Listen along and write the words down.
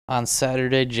On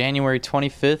Saturday, January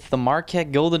 25th, the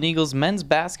Marquette Golden Eagles men's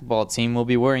basketball team will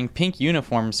be wearing pink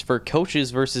uniforms for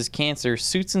Coaches vs. Cancer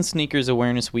Suits and Sneakers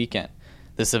Awareness Weekend.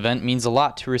 This event means a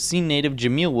lot to Racine native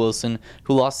Jamil Wilson,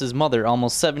 who lost his mother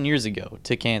almost 7 years ago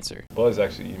to cancer. Buzz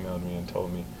actually emailed me and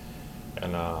told me,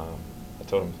 and I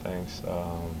told him thanks.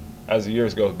 As the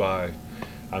years goes by,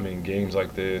 I mean, games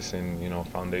like this and,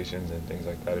 foundations and things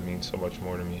like that, it means so much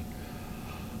more to me.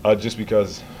 Just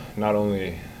because not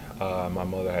only my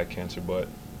mother had cancer, but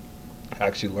I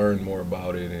actually learned more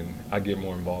about it, and I get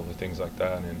more involved with things like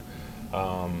that.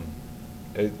 And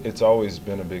it's always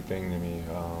been a big thing to me.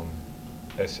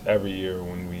 Every year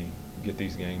when we get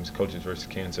these games, Coaches versus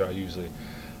Cancer, I usually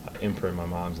imprint my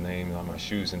mom's name on my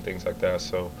shoes and things like that.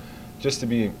 So just to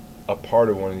be a part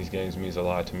of one of these games means a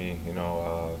lot to me.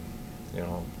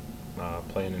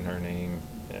 Playing in her name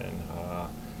and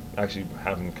actually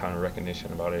having kind of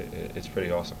recognition about it, it's pretty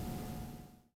awesome.